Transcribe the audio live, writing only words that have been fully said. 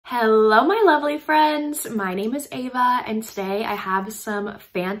Hello, my lovely friends. My name is Ava, and today I have some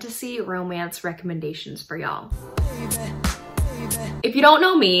fantasy romance recommendations for y'all. If you don't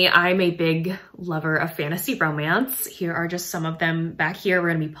know me, I'm a big lover of fantasy romance. Here are just some of them back here.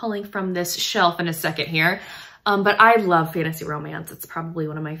 We're gonna be pulling from this shelf in a second here. But I love fantasy romance. It's probably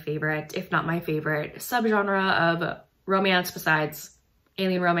one of my favorite, if not my favorite, subgenre of romance besides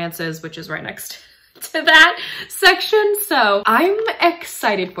alien romances, which is right next to that section. So I'm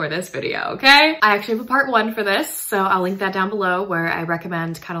excited for this video, okay? I actually have a part 1 for this, so I'll link that down below where I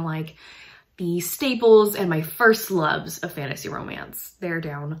recommend kind of like the staples and my first loves of fantasy romance. They're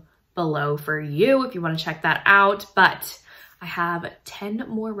down below for you if you want to check that out. But I have 10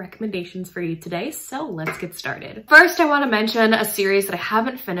 more recommendations for you today, so let's get started. First, I want to mention a series that I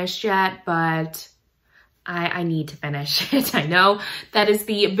haven't finished yet, but I need to finish it, I know. That is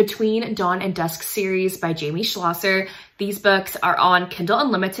the Between Dawn and Dusk series by Jamie Schlosser. These books are on Kindle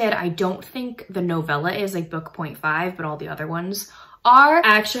Unlimited. I don't think the novella is like book 0.5, but all the other ones are.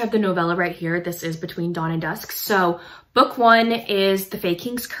 I actually have the novella right here. This is Between Dawn and Dusk. So book 1 is The Fae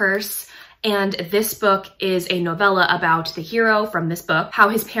King's Curse. And this book is a novella about the hero from this book, how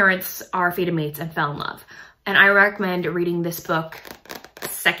his parents are fated mates and fell in love. And I recommend reading this book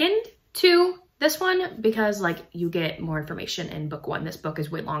second to this one because like you get more information in book 1. This book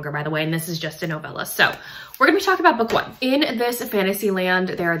is way longer, by the way, and this is just a novella. So we're gonna be talking about book 1. In this fantasy land,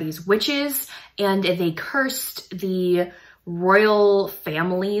 there are these witches and they cursed the royal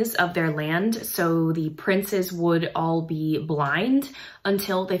families of their land. So the princes would all be blind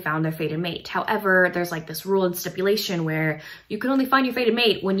until they found their fated mate. However, there's like this rule and stipulation where you can only find your fated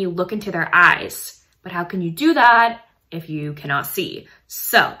mate when you look into their eyes. But how can you do that if you cannot see?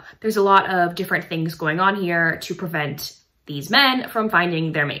 So there's a lot of different things going on here to prevent these men from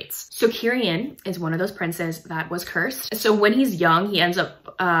finding their mates. So Kirian is one of those princes that was cursed. So when he's young, he ends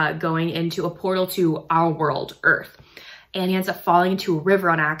up going into a portal to our world, Earth. And he ends up falling into a river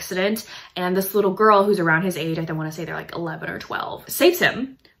on accident. And this little girl who's around his age, I don't want to say they're like 11 or 12, saves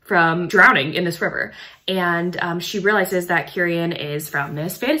him from drowning in this river. And she realizes that Kirian is from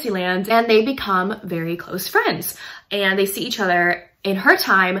this fantasy land and they become very close friends. And they see each other in her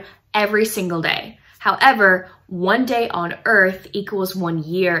time every single day. However, 1 day on Earth equals 1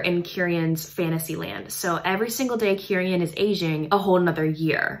 year in Kirian's fantasy land. So every single day Kirian is aging a whole nother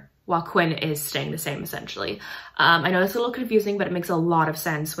year, while Quinn is staying the same, essentially. I know it's a little confusing, but it makes a lot of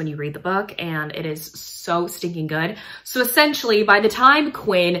sense when you read the book, and it is so stinking good. So essentially, by the time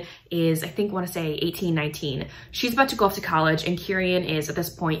Quinn is, I think, want to say 18, 19, she's about to go off to college, and Kirian is, at this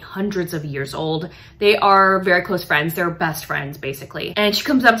point, hundreds of years old. They are very close friends. They're best friends, basically. And she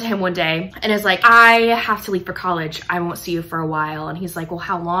comes up to him one day and is like, I have to leave for college. I won't see you for a while. And he's like, well,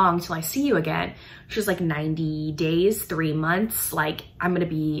 how long till I see you again? She's like, 90 days, 3 months. Like, I'm gonna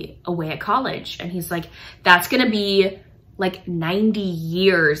be away at college. And he's like, that's gonna be like 90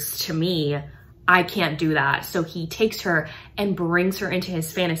 years to me. I can't do that. So he takes her and brings her into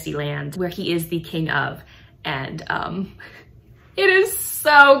his fantasy land where he is the king of. And it is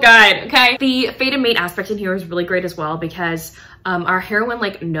so good, okay? The fated mate aspect in here is really great as well because our heroine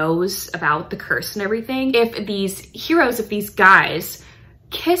like knows about the curse and everything. If these heroes, if these guys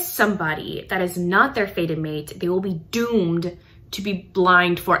kiss somebody that is not their fated mate, they will be doomed to be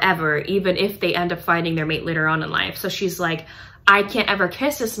blind forever, even if they end up finding their mate later on in life. So she's like, I can't ever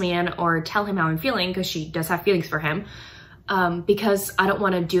kiss this man or tell him how I'm feeling, because she does have feelings for him, because I don't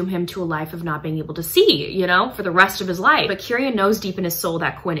want to doom him to a life of not being able to see, you know, for the rest of his life. But Kirian knows deep in his soul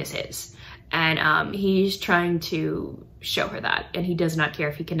that Quinn is his. And he's trying to show her that. And he does not care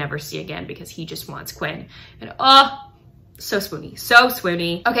if he can never see again because he just wants Quinn. And oh, so swoony, so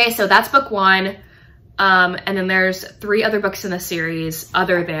swoony. Okay, so that's book 1. And then there's 3 other books in the series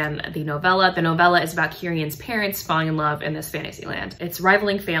other than the novella. The novella is about Kirian's parents falling in love in this fantasy land. It's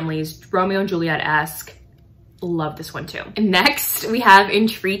rivaling families, Romeo and Juliet-esque. Love this one too. Next, we have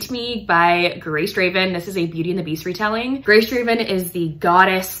Entreat Me by Grace Draven. This is a Beauty and the Beast retelling. Grace Draven is the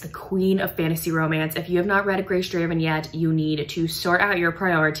goddess, the queen of fantasy romance. If you have not read Grace Draven yet, you need to sort out your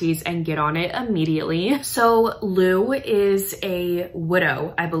priorities and get on it immediately. So Lou is a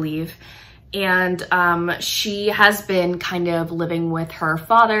widow, I believe. And she has been kind of living with her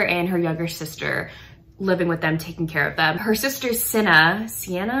father and her younger sister, living with them, taking care of them. Her sister Sienna,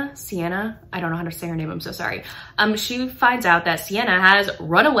 I don't know how to say her name, I'm so sorry. She finds out that Sienna has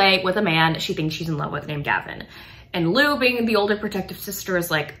run away with a man she thinks she's in love with named Gavin. And Lou, being the older protective sister,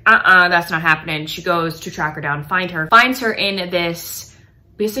 is like, that's not happening. She goes to track her down, finds her in this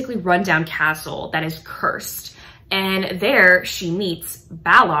basically rundown castle that is cursed. And there she meets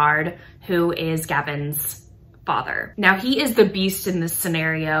Ballard, who is Gavin's father. Now he is the beast in this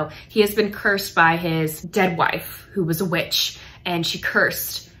scenario. He has been cursed by his dead wife, who was a witch, and she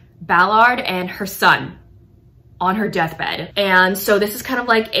cursed Ballard and her son on her deathbed. And so this is kind of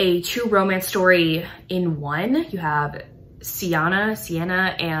like a true romance story in one. You have Sienna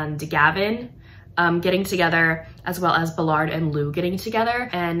and Gavin getting together, as well as Ballard and Lou getting together.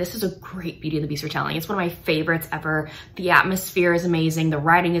 And this is a great Beauty and the Beast retelling. It's one of my favorites ever. The atmosphere is amazing. The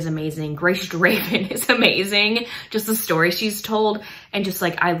writing is amazing. Grace Draven is amazing. Just the story she's told. And just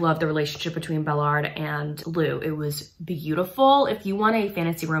like, I love the relationship between Ballard and Lou. It was beautiful. If you want a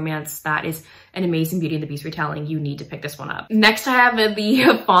fantasy romance that is an amazing Beauty and the Beast retelling, you need to pick this one up. Next, I have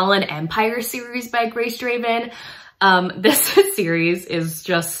the Fallen Empire series by Grace Draven. This series is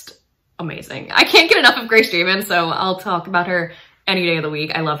just amazing. I can't get enough of Grace Draven, so I'll talk about her any day of the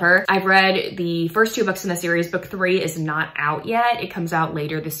week. I love her. I've read the first 2 books in the series. Book 3 is not out yet. It comes out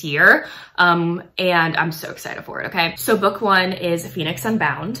later this year. And I'm so excited for it, okay? So book 1 is Phoenix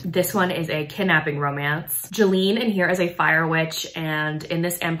Unbound. This one is a kidnapping romance. Jeline in here is a fire witch, and in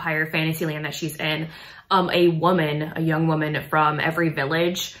this empire fantasy land that she's in, a young woman from every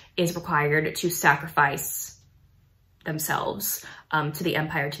village is required to sacrifice themselves to the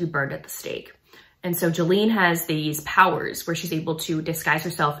empire to be burned at the stake. And so Jeline has these powers where she's able to disguise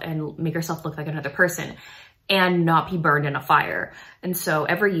herself and make herself look like another person and not be burned in a fire. And so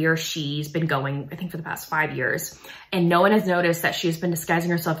every year she's been going, I think for the past 5 years, and no one has noticed that she's been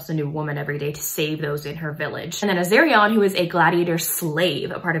disguising herself as a new woman every day to save those in her village. And then Azarion, who is a gladiator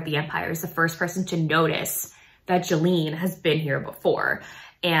slave, a part of the empire, is the first person to notice that Jeline has been here before.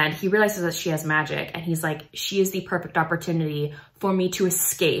 And he realizes that she has magic, and he's like, she is the perfect opportunity for me to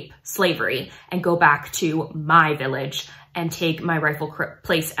escape slavery and go back to my village and take my rightful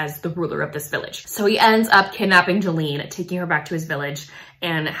place as the ruler of this village. So he ends up kidnapping Jeline, taking her back to his village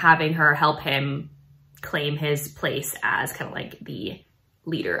and having her help him claim his place as kind of like the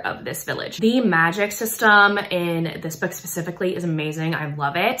leader of this village. The magic system in this book specifically is amazing. I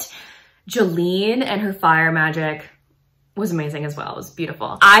love it. Jeline and her fire magic was amazing as well. It was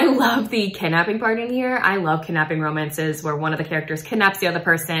beautiful. I love the kidnapping part in here. I love kidnapping romances where one of the characters kidnaps the other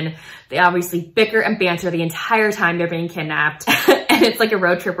person. They obviously bicker and banter the entire time they're being kidnapped. And it's like a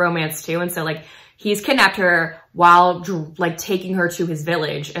road trip romance too. And so like he's kidnapped her while like taking her to his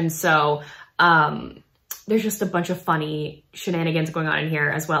village. And so there's just a bunch of funny shenanigans going on in here,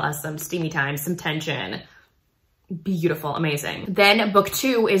 as well as some steamy times, some tension. Beautiful, amazing. Then book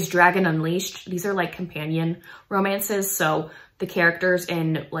 2 is Dragon Unleashed. These are like companion romances. So the characters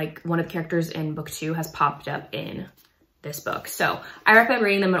in like one of the characters in book 2 has popped up in this book. So I recommend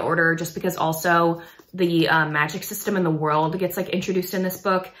reading them in order just because also the magic system in the world gets like introduced in this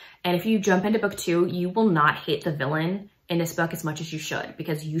book. And if you jump into book 2, you will not hate the villain in this book as much as you should,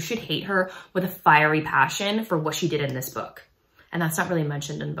 because you should hate her with a fiery passion for what she did in this book. And that's not really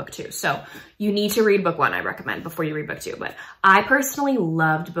mentioned in book 2. So you need to read book 1, I recommend, before you read book 2. But I personally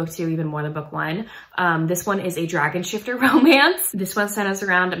loved book 2 even more than book 1. This one is a dragon shifter romance. This one centers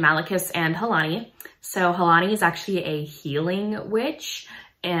around Malekith and Halani. So Halani is actually a healing witch.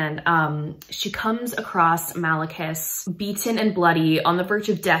 And she comes across Malekith beaten and bloody on the verge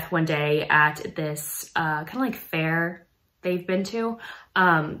of death one day at this kind of like fair they've been to.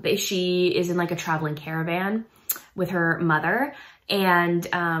 She is in like a traveling caravan with her mother, and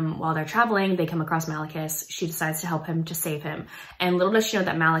while they're traveling, they come across Malekith. She decides to help him, to save him. And little does she know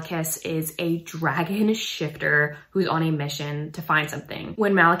that Malekith is a dragon shifter who's on a mission to find something.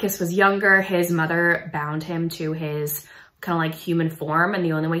 When Malekith was younger, his mother bound him to his kind of like human form, and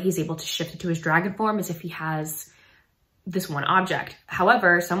the only way he's able to shift into his dragon form is if he has this one object.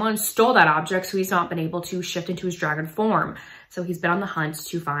 However, someone stole that object, so he's not been able to shift into his dragon form. So he's been on the hunt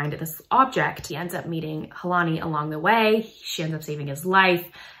to find this object. He ends up meeting Halani along the way. She ends up saving his life,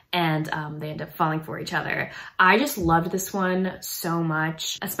 and they end up falling for each other. I just loved this one so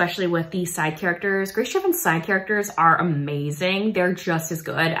much, especially with the side characters. Grace Draven's side characters are amazing. They're just as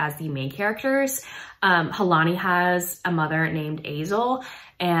good as the main characters. Halani has a mother named Azel,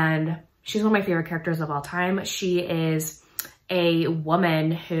 and she's one of my favorite characters of all time. She is a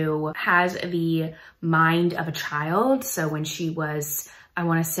woman who has the mind of a child. So when she was, I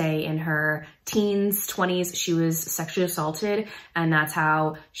want to say in her teens, 20s, she was sexually assaulted, and that's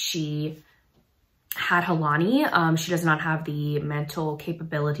how she had Halani. She does not have the mental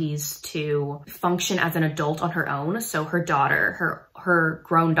capabilities to function as an adult on her own. So her daughter, her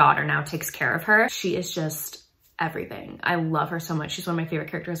grown daughter now takes care of her. She is just everything. I love her so much. She's one of my favorite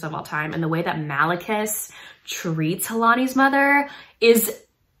characters of all time. And the way that Malekith treats Halani's mother is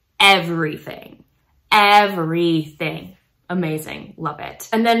everything. Everything. Amazing, love it.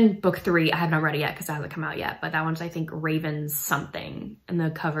 And then book 3, I have not read it yet because it hasn't come out yet, but that one's I think Raven's something, and the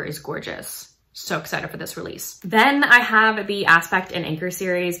cover is gorgeous. So excited for this release. Then I have the Aspect and Anchor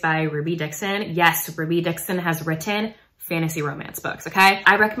series by Ruby Dixon. Yes, Ruby Dixon has written fantasy romance books, okay?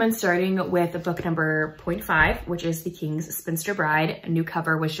 I recommend starting with book number 0.5, which is The King's Spinster Bride. A new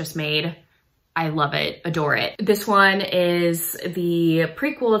cover was just made. I love it, adore it. This one is the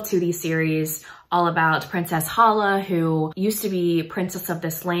prequel to the series, all about Princess Hala, who used to be princess of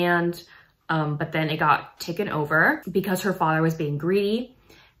this land, but then it got taken over because her father was being greedy,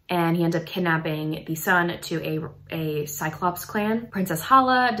 and he ended up kidnapping the son to a Cyclops clan. Princess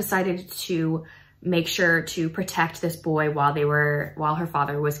Hala decided to make sure to protect this boy while her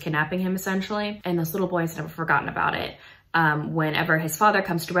father was kidnapping him, essentially. And this little boy has never forgotten about it. Whenever his father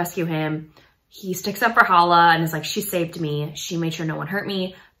comes to rescue him, he sticks up for Hala and is like, she saved me. She made sure no one hurt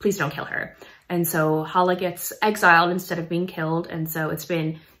me. Please don't kill her. And so Hala gets exiled instead of being killed. And so it's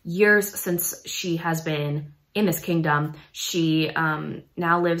been years since she has been in this kingdom. She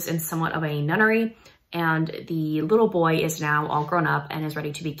now lives in somewhat of a nunnery, and the little boy is now all grown up and is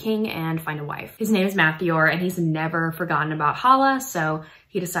ready to be king and find a wife. His name is Mattheor, and he's never forgotten about Hala, so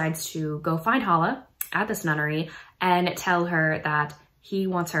he decides to go find Hala at this nunnery and tell her that he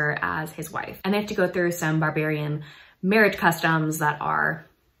wants her as his wife. And they have to go through some barbarian marriage customs that are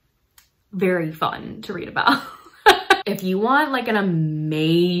very fun to read about. If you want like an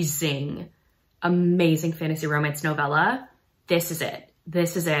amazing fantasy romance novella, this is it.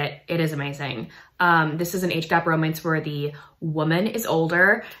 This is it. It is amazing. This is an age gap romance where the woman is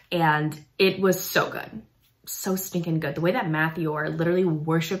older, and it was so good. So stinking good. The way that Mattheor literally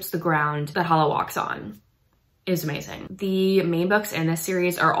worships the ground that Hala walks on is amazing. The main books in this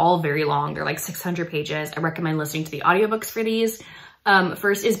series are all very long. They're like 600 pages. I recommend listening to the audiobooks for these.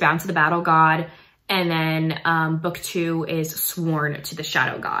 First is Bound to the Battle God, and then book 2 is Sworn to the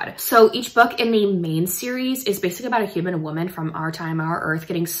Shadow God. So each book in the main series is basically about a human woman from our time, our Earth,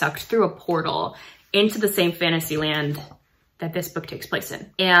 getting sucked through a portal into the same fantasy land that this book takes place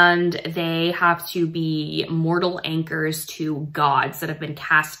in. And they have to be mortal anchors to gods that have been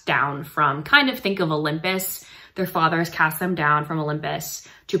cast down from, kind of think of Olympus. Their fathers cast them down from Olympus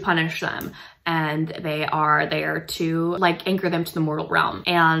to punish them. And they are there to like anchor them to the mortal realm.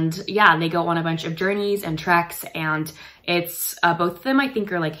 And yeah, they go on a bunch of journeys and treks, and it's both of them I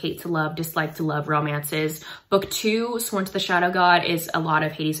think are like hate to love, dislike to love romances. Book 2, Sworn to the Shadow God, is a lot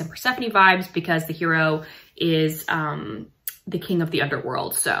of Hades and Persephone vibes because the hero is the king of the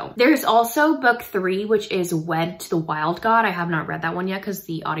underworld. So there's also book 3, which is Wed to the Wild God. I have not read that one yet because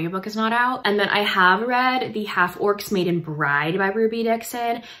the audiobook is not out. And then I have read the Half-Orc's Maiden Bride by Ruby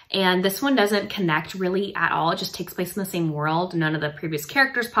Dixon, and this one doesn't connect really at all. It just takes place in the same world. None of the previous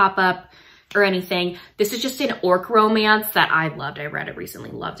characters pop up or anything. This is just an orc romance that I loved. I read it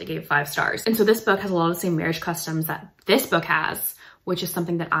recently, loved it, gave it 5 stars. And so this book has a lot of the same marriage customs that this book has, which is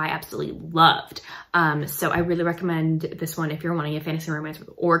something that I absolutely loved. So I really recommend this one if you're wanting a fantasy romance with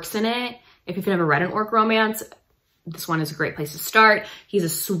orcs in it. If you've never read an orc romance, this one is a great place to start. He's a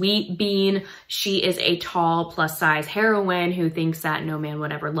sweet bean. She is a tall, plus-size heroine who thinks that no man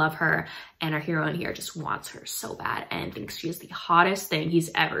would ever love her. And our hero in here just wants her so bad and thinks she is the hottest thing he's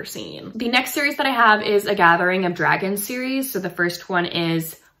ever seen. The next series that I have is a Gathering of Dragons series. So the first one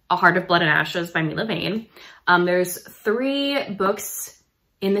is A Heart of Blood and Ashes by Mila Vane. There's 3 books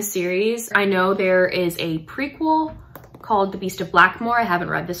in the series. I know there is a prequel called The Beast of Blackmoor. I haven't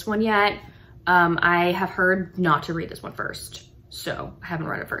read this one yet. I have heard not to read this one first, so I haven't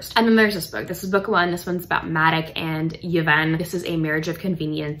read it first. And then there's this book. This is book 1. This one's about Madoc and Yvain. This is a marriage of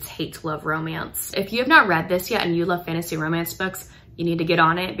convenience, hate to love romance. If you have not read this yet and you love fantasy romance books, you need to get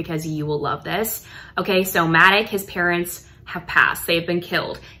on it because you will love this. Okay, so Madoc, his parents have passed. They've been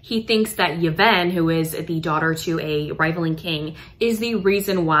killed. He thinks that Yvain, who is the daughter to a rivaling king, is the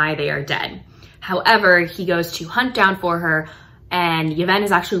reason why they are dead. However, he goes to hunt down for her, and Yvain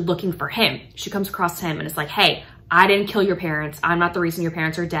is actually looking for him. She comes across him and is like, hey, I didn't kill your parents. I'm not the reason your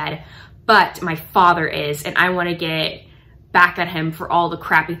parents are dead, but my father is, and I want to get back at him for all the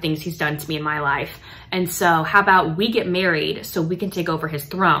crappy things he's done to me in my life. And so how about we get married so we can take over his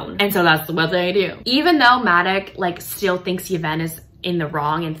throne? And so that's what they do. Even though Madoc like still thinks Yvain is in the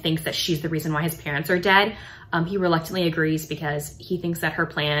wrong and thinks that she's the reason why his parents are dead, he reluctantly agrees because he thinks that her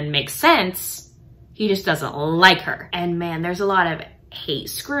plan makes sense. He just doesn't like her. And man, there's a lot of hate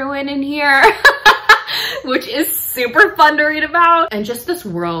screwing in here, which is super fun to read about. And just this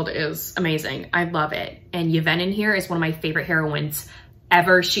world is amazing. I love it. And Yvain in here is one of my favorite heroines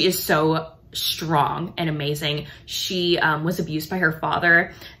ever. She is so strong and amazing. She was abused by her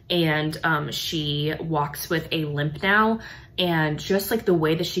father, and she walks with a limp now, and just like the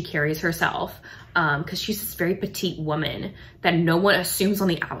way that she carries herself, because she's this very petite woman that no one assumes on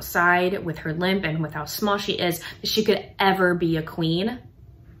the outside with her limp and with how small she is that she could ever be a queen.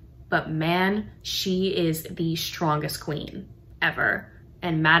 But man, she is the strongest queen ever.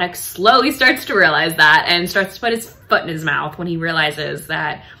 And Maddox slowly starts to realize that and starts to put his foot in his mouth when he realizes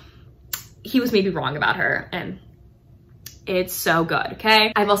that he was maybe wrong about her. And it's so good,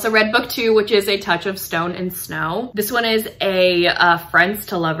 okay? I've also read book 2, which is A Touch of Stone and Snow. This one is a friends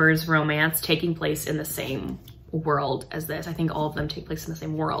to lovers romance taking place in the same world as this. I think all of them take place in the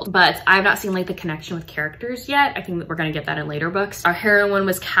same world, but I've not seen like the connection with characters yet. I think that we're gonna get that in later books. Our heroine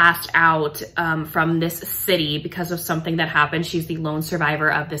was cast out from this city because of something that happened. She's the lone survivor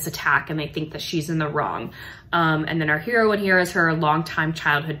of this attack, and they think that she's in the wrong. And then our heroine here is her longtime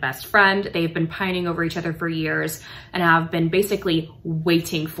childhood best friend. They've been pining over each other for years and have been basically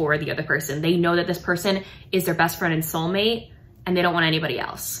waiting for the other person. They know that this person is their best friend and soulmate, and they don't want anybody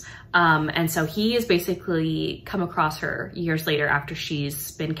else. And so he has basically come across her years later after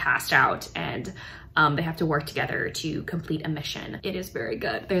she's been cast out, and they have to work together to complete a mission. It is very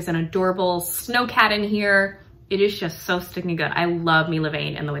good. There's an adorable snow cat in here. It is just so stinking good. I love Mila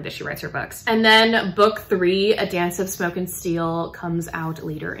Vane and the way that she writes her books. And then book 3, A Dance of Smoke and Steel, comes out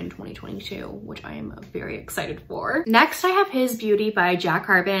later in 2022, which I am very excited for. Next, I have His Beauty by Jack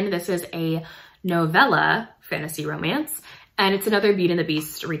Harbin. This is a novella fantasy romance, and it's another Beauty and the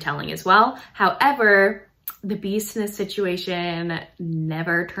Beast retelling as well. However, the Beast in this situation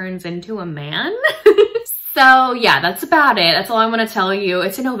never turns into a man. So yeah, that's about it. That's all I want to tell you.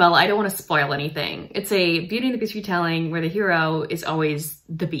 It's a novella. I don't want to spoil anything. It's a Beauty and the Beast retelling where the hero is always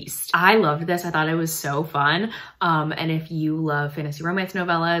the Beast. I loved this. I thought it was so fun. And if you love fantasy romance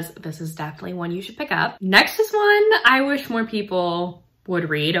novellas, this is definitely one you should pick up. Next is one I wish more people would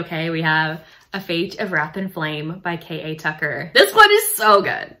read. Okay, we have A Fate of Wrath and Flame by K.A. Tucker. This one is so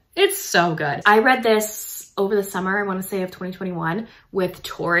good. It's so good. I read this over the summer, I want to say of 2021, with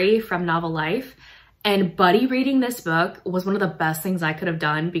Tori from Novel Life. And buddy reading this book was one of the best things I could have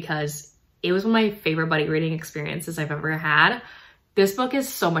done because it was one of my favorite buddy reading experiences I've ever had. This book is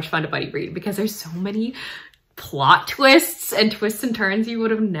so much fun to buddy read because there's so many plot twists and turns you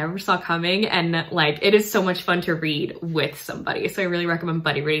would have never saw coming. And like, it is so much fun to read with somebody. So I really recommend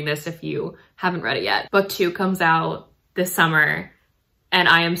buddy reading this if you haven't read it yet. Book 2 comes out this summer, and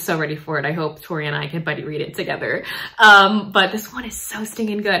I am so ready for it. I hope Tori and I can buddy read it together. But this one is so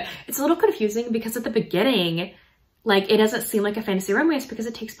stinking good. It's a little confusing because at the beginning, like, it doesn't seem like a fantasy romance because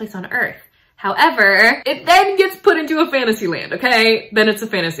it takes place on Earth. However, it then gets put into a fantasy land, okay? Then it's a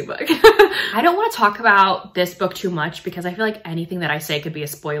fantasy book. I don't want to talk about this book too much because I feel like anything that I say could be a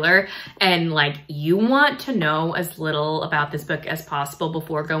spoiler. And like, you want to know as little about this book as possible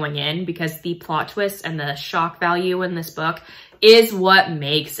before going in because the plot twist and the shock value in this book is what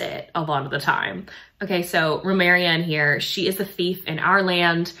makes it a lot of the time. Okay, so Romarian here, she is a thief in our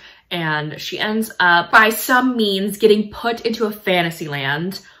land, and she ends up by some means getting put into a fantasy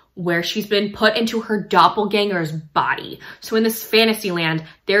land where she's been put into her doppelganger's body. So in this fantasy land,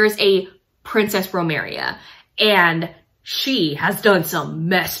 there is a Princess Romaria, and she has done some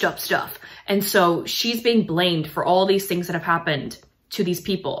messed up stuff. And so she's being blamed for all these things that have happened to these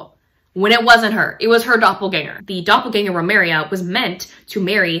people when it wasn't her. It was her doppelganger. The doppelganger Romaria was meant to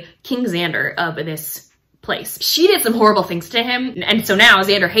marry King Xander of this place. She did some horrible things to him, and so now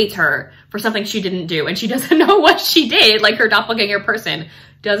Xander hates her for something she didn't do, and she doesn't know what she did, like her doppelganger person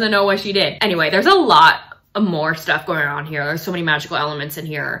doesn't know what she did. Anyway, there's a lot more stuff going on here. There's so many magical elements in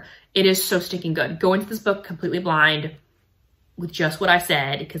here. It is so stinking good. Go into this book completely blind with just what I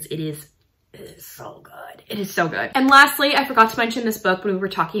said because it is so good. It is so good. And lastly, I forgot to mention this book when we were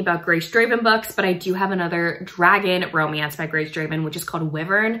talking about Grace Draven books, but I do have another dragon romance by Grace Draven, which is called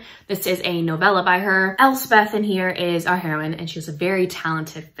Wyvern. This is a novella by her. Elspeth in here is our heroine, and she's a very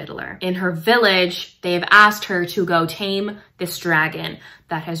talented fiddler. In her village, they have asked her to go tame this dragon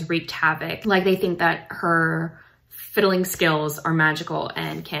that has wreaked havoc. Like, they think that her fiddling skills are magical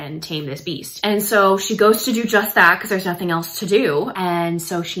and can tame this beast. And so she goes to do just that because there's nothing else to do. And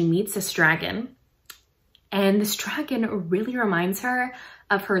so she meets this dragon. And this dragon really reminds her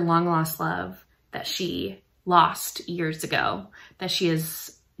of her long lost love that she lost years ago, that she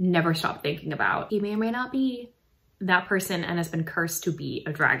has never stopped thinking about. He may or may not be that person and has been cursed to be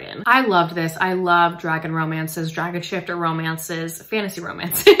a dragon. I loved this. I love dragon romances, dragon shifter romances, fantasy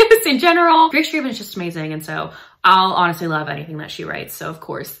romances in general. Grace Draven is just amazing. And so I'll honestly love anything that she writes. So of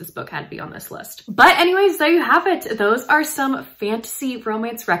course this book had to be on this list. But anyways, there you have it. Those are some fantasy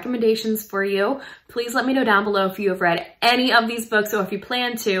romance recommendations for you. Please let me know down below if you have read any of these books or if you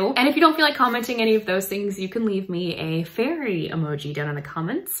plan to. And if you don't feel like commenting any of those things, you can leave me a fairy emoji down in the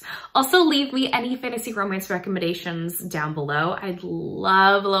comments. Also leave me any fantasy romance recommendations down below. I'd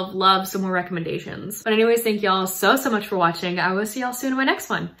love, love, love some more recommendations. But anyways, thank y'all so much for watching. I will see y'all soon in my next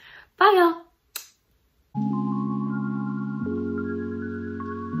one. Bye y'all.